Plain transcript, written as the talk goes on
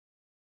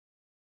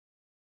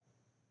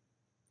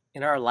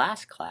In our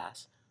last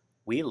class,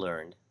 we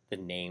learned the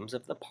names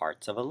of the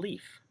parts of a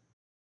leaf.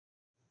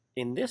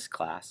 In this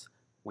class,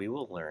 we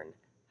will learn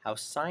how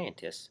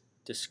scientists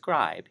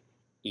describe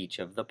each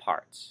of the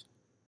parts.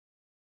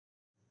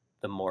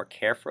 The more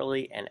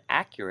carefully and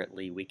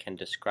accurately we can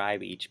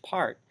describe each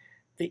part,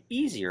 the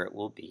easier it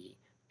will be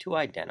to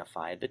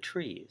identify the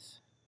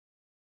trees.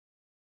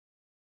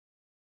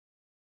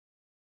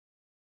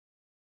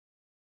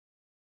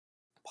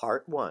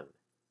 Part 1.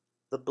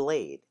 The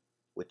blade,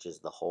 which is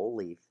the whole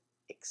leaf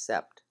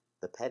except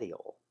the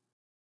petiole.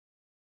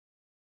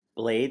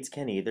 Blades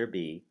can either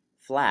be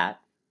flat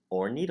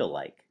or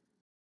needle-like.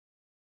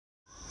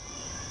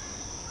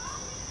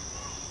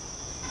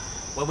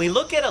 When we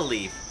look at a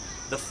leaf,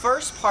 the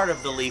first part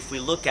of the leaf we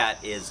look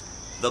at is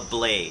the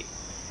blade.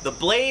 The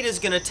blade is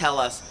going to tell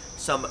us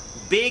some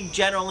big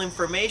general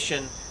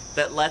information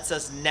that lets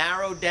us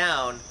narrow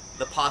down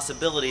the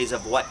possibilities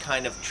of what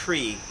kind of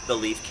tree the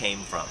leaf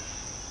came from.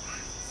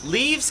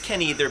 Leaves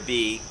can either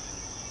be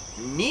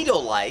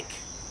needle-like,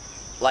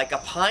 like a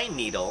pine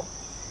needle,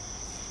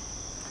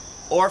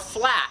 or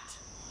flat,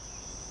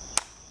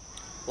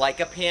 like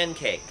a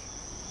pancake.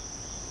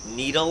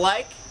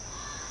 Needle-like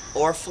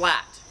or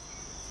flat.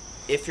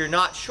 If you're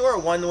not sure,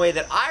 one way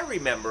that I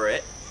remember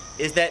it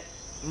is that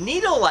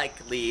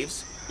needle-like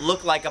leaves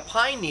look like a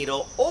pine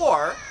needle,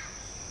 or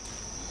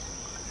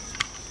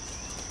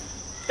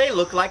they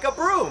look like a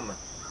broom.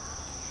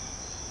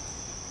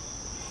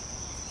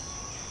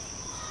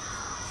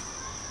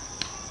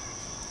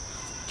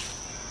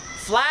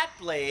 Flat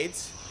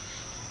blades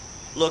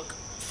look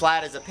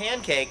flat as a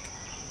pancake,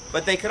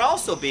 but they could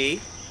also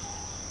be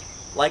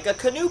like a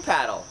canoe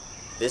paddle.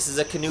 This is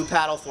a canoe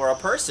paddle for a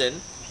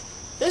person.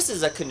 This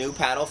is a canoe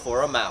paddle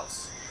for a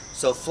mouse.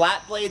 So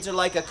flat blades are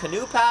like a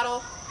canoe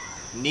paddle,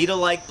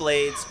 needle-like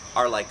blades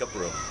are like a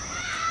broom.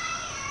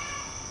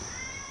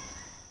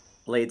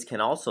 Blades can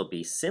also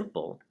be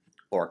simple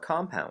or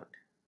compound.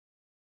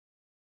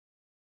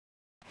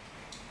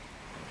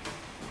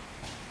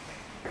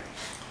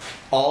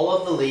 All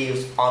of the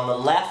leaves on the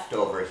left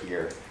over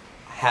here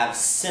have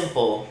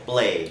simple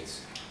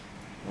blades.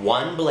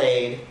 One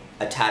blade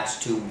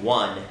attached to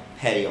one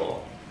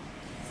petiole.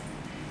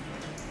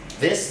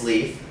 This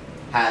leaf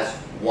has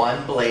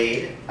one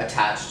blade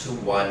attached to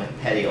one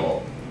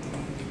petiole.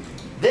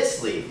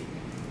 This leaf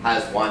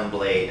has one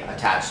blade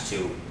attached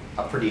to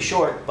a pretty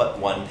short but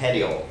one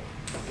petiole.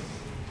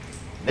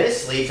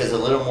 This leaf is a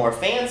little more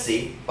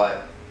fancy,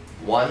 but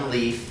one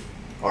leaf,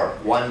 or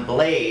one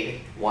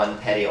blade, one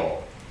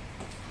petiole.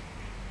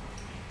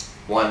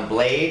 One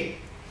blade,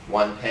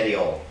 one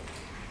petiole.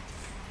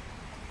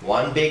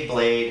 One big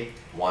blade,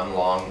 one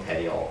long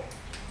petiole.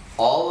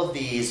 All of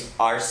these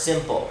are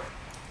simple.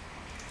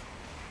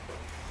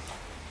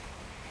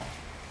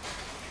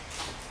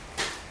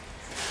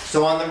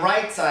 So on the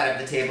right side of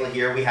the table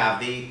here we have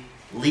the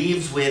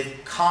leaves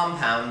with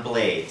compound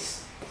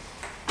blades.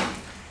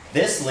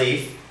 This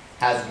leaf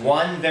has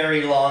one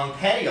very long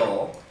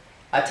petiole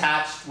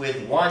attached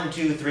with 1,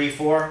 2, 3,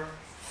 4,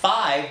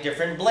 5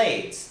 different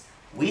blades.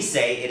 We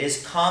say it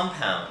is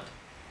compound.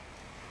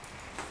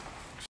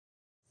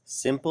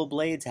 Simple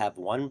blades have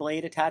one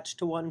blade attached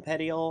to one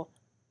petiole.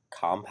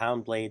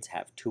 Compound blades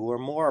have 2 or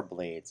more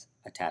blades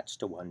attached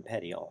to one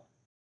petiole.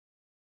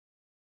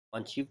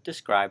 Once you've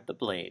described the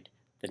blade,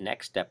 the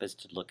next step is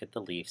to look at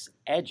the leaf's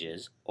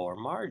edges or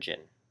margin.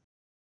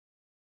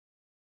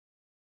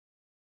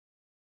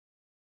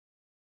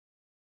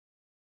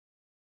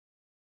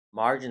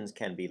 Margins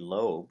can be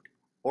lobed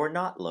or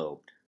not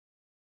lobed.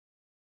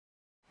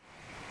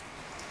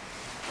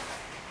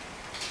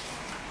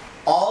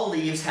 All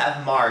leaves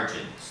have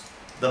margins.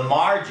 The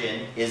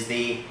margin is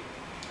the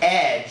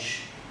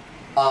edge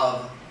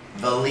of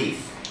the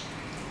leaf,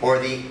 or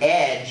the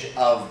edge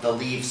of the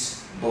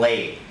leaf's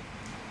blade.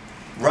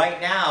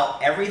 Right now,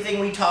 everything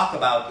we talk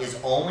about is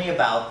only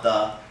about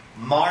the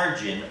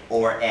margin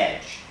or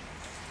edge.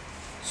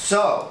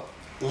 So,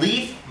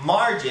 leaf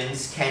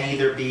margins can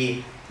either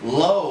be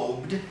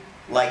lobed,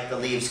 like the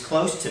leaves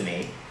close to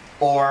me,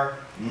 or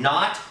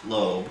not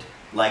lobed,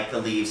 like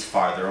the leaves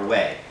farther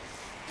away.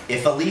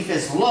 If a leaf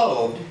is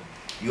lobed,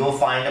 you'll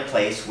find a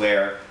place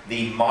where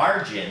the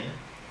margin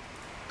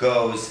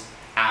goes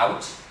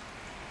out,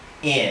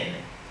 in,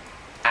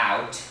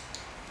 out,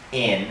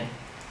 in,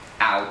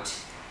 out,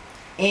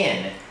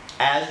 in,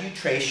 as you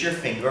trace your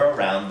finger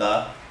around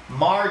the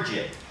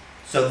margin.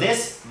 So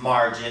this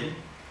margin,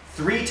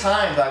 3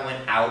 times I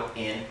went out,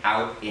 in,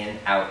 out, in,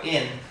 out,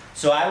 in.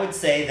 So I would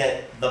say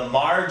that the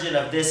margin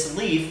of this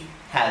leaf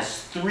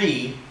has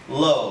 3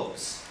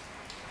 lobes.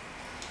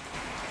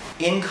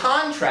 In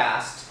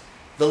contrast,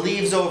 the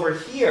leaves over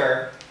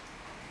here,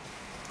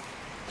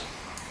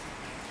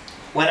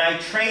 when I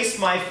trace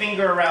my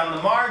finger around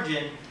the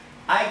margin,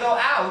 I go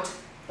out,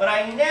 but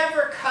I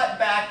never cut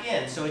back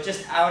in. So it's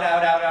just out,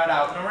 out, out, out,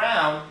 out, and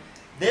around.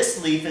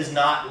 This leaf is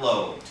not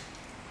lobed.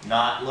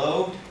 Not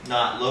lobed,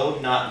 not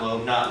lobed, not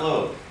lobed, not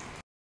lobed.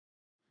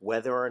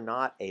 Whether or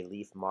not a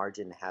leaf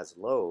margin has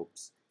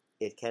lobes,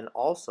 it can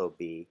also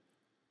be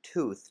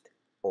toothed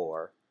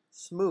or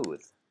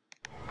smooth.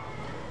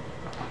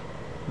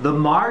 The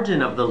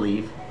margin of the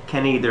leaf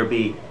can either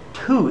be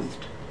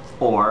toothed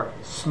or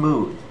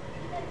smooth.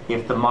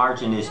 If the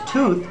margin is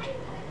toothed,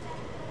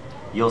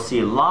 you'll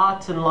see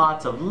lots and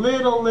lots of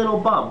little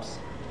bumps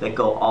that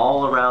go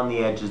all around the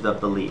edges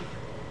of the leaf.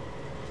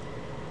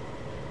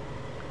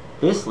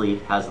 This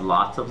leaf has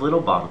lots of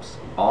little bumps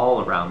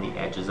all around the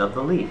edges of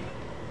the leaf.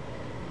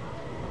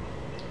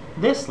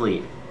 This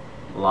leaf,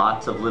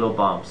 lots of little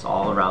bumps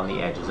all around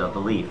the edges of the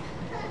leaf.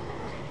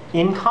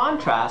 In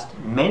contrast,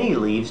 many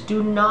leaves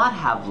do not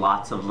have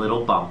lots of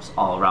little bumps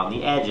all around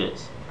the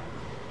edges.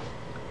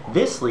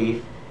 This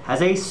leaf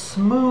has a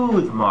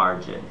smooth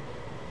margin,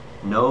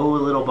 no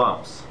little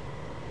bumps.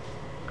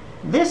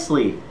 This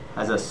leaf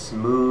has a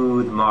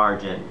smooth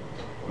margin,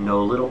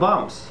 no little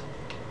bumps.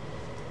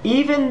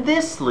 Even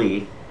this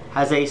leaf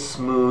has a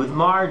smooth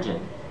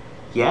margin.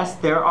 Yes,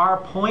 there are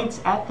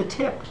points at the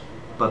tip,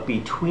 but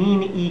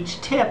between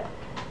each tip,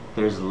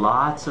 there's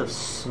lots of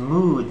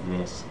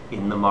smoothness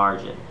in the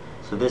margin.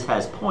 So this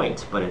has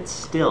points, but it's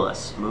still a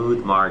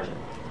smooth margin.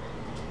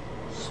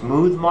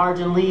 Smooth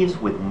margin leaves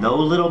with no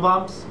little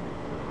bumps,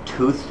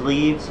 toothed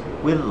leaves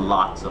with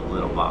lots of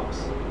little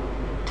bumps.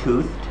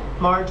 Toothed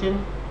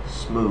margin,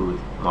 smooth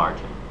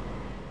margin.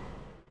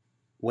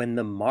 When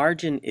the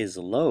margin is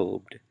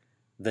lobed,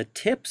 the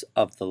tips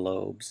of the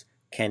lobes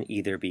can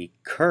either be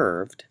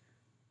curved,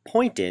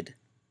 pointed,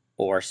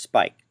 or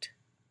spiked.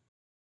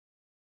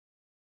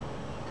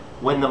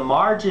 When the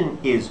margin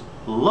is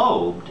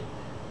lobed,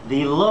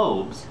 the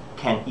lobes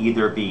can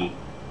either be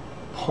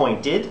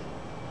pointed,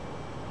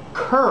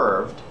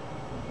 curved,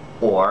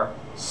 or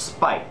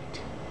spiked.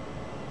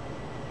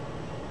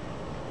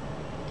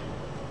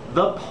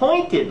 The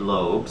pointed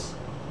lobes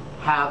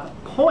have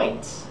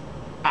points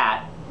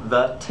at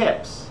the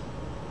tips.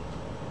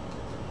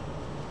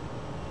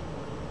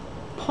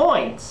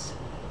 Points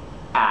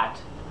at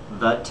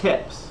the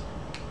tips.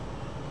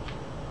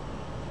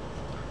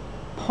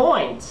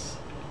 Points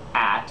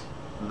at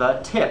the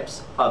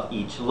tips of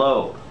each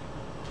lobe.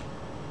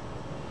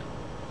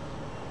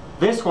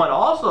 This one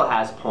also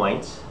has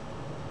points,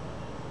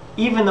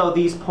 even though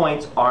these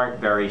points aren't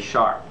very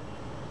sharp.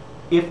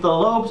 If the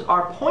lobes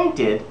are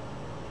pointed,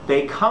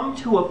 they come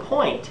to a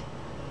point,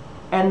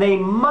 and they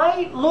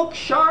might look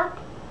sharp,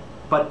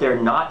 but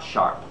they're not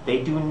sharp.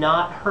 They do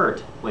not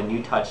hurt when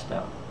you touch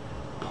them.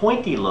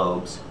 Pointy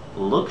lobes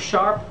look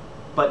sharp,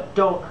 but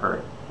don't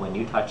hurt when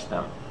you touch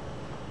them.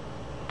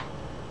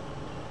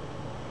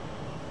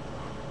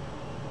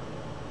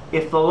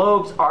 If the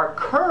lobes are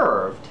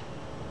curved,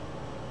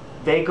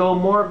 they go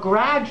more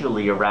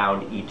gradually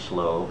around each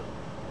lobe,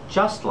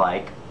 just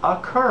like a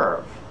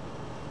curve.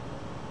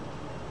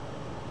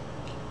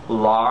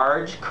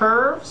 Large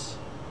curves,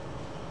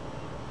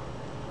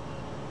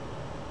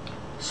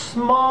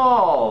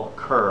 small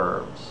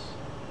curves.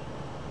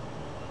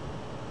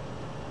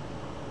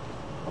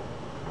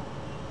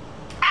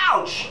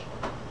 Ouch!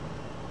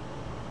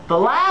 The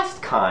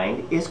last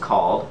kind is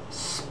called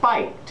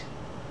spiked.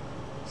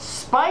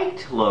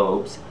 Spiked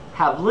lobes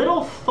have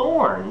little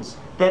thorns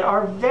that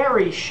are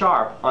very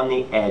sharp on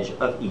the edge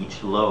of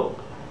each lobe.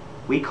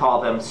 We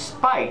call them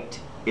spiked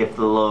if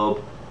the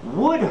lobe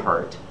would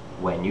hurt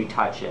when you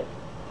touch it.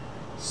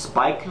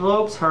 Spiked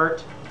lobes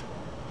hurt.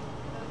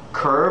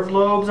 Curved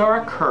lobes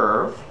are a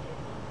curve.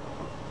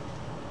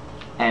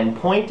 And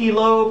pointy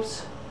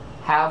lobes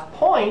have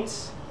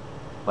points,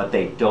 but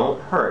they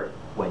don't hurt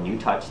when you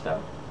touch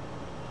them.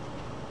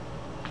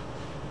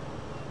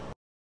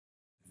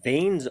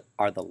 Veins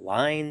are the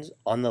lines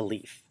on the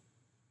leaf.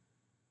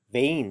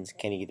 Veins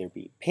can either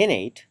be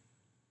pinnate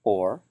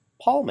or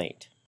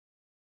palmate.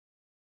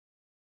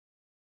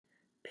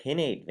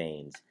 Pinnate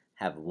veins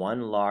have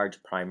one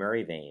large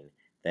primary vein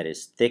that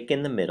is thick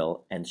in the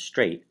middle and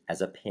straight as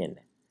a pin.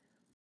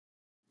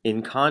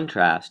 In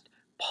contrast,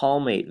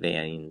 palmate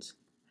veins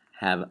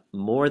have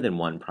more than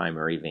one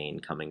primary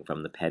vein coming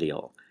from the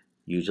petiole.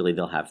 Usually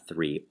they'll have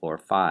 3 or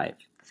 5.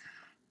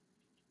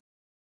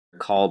 They're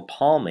called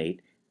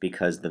palmate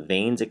because the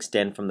veins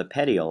extend from the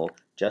petiole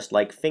just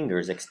like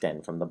fingers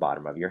extend from the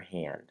bottom of your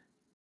hand.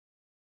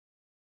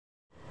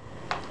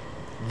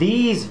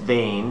 These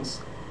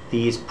veins,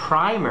 these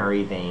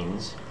primary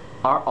veins,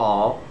 are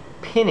all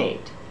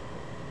pinnate.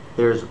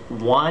 There's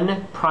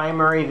one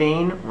primary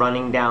vein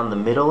running down the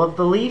middle of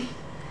the leaf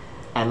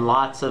and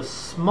lots of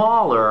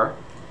smaller,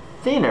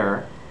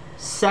 thinner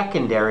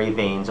secondary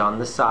veins on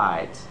the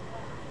sides.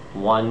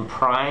 One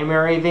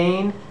primary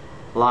vein,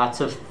 lots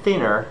of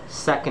thinner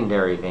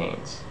secondary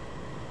veins.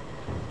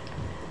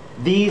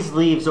 These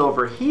leaves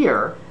over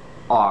here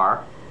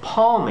are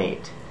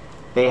palmate.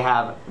 They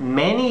have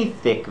many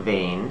thick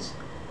veins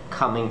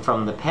coming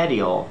from the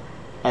petiole,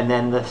 and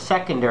then the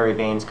secondary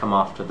veins come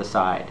off to the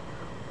side.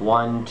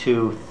 1,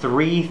 2,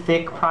 3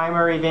 thick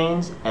primary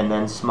veins, and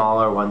then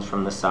smaller ones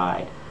from the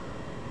side.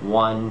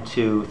 1,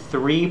 2,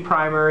 3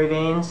 primary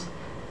veins,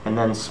 and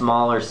then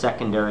smaller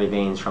secondary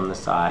veins from the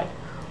side.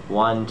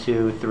 1,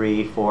 2,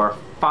 3, 4,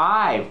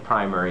 5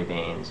 primary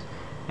veins,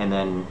 and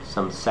then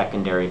some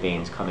secondary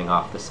veins coming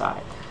off the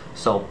side.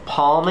 So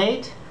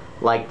palmate,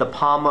 like the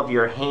palm of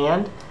your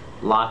hand,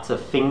 Lots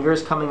of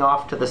fingers coming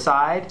off to the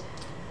side.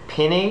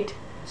 Pinnate,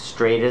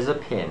 straight as a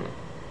pin.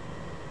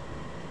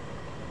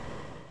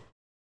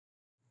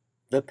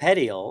 The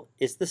petiole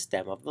is the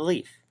stem of the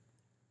leaf.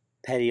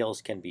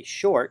 Petioles can be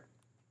short,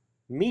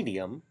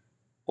 medium,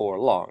 or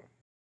long.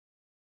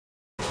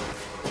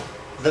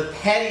 The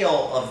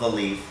petiole of the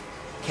leaf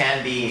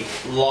can be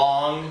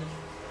long,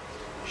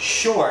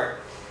 short,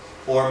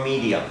 or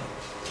medium.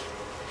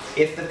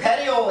 If the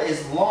petiole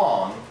is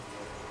long,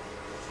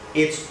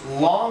 it's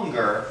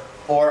longer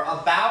or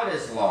about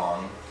as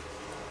long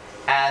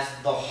as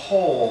the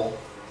whole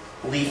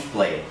leaf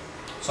blade.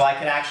 So I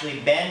could actually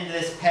bend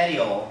this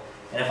petiole,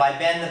 and if I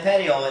bend the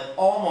petiole, it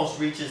almost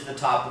reaches the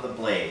top of the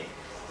blade.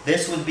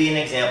 This would be an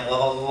example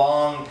of a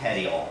long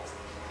petiole.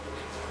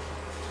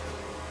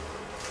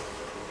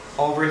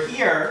 Over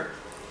here,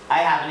 I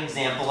have an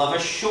example of a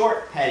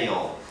short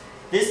petiole.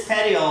 This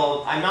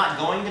petiole, I'm not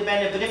going to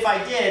bend it, but if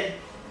I did, it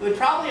would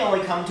probably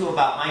only come to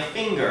about my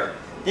finger.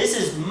 This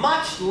is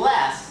much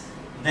less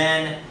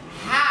than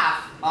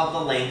half of the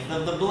length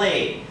of the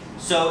blade.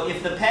 So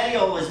if the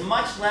petiole is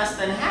much less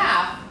than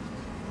half,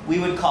 we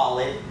would call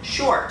it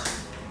short.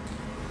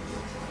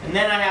 And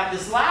then I have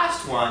this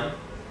last one.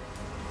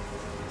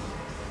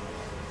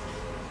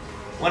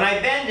 When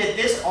I bend it,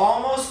 this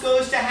almost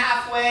goes to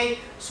halfway,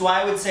 so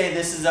I would say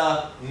this is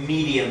a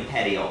medium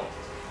petiole.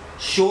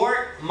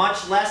 Short,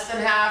 much less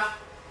than half,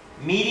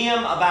 medium,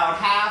 about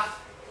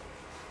half,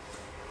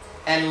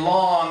 and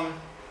long,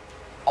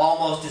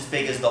 almost as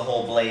big as the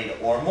whole blade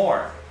or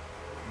more.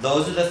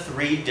 Those are the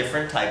three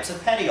different types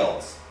of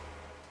petioles.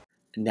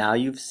 Now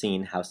you've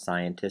seen how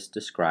scientists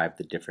describe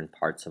the different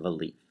parts of a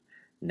leaf.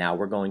 Now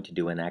we're going to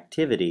do an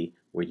activity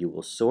where you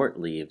will sort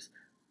leaves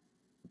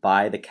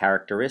by the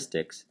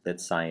characteristics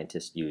that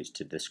scientists use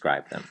to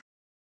describe them.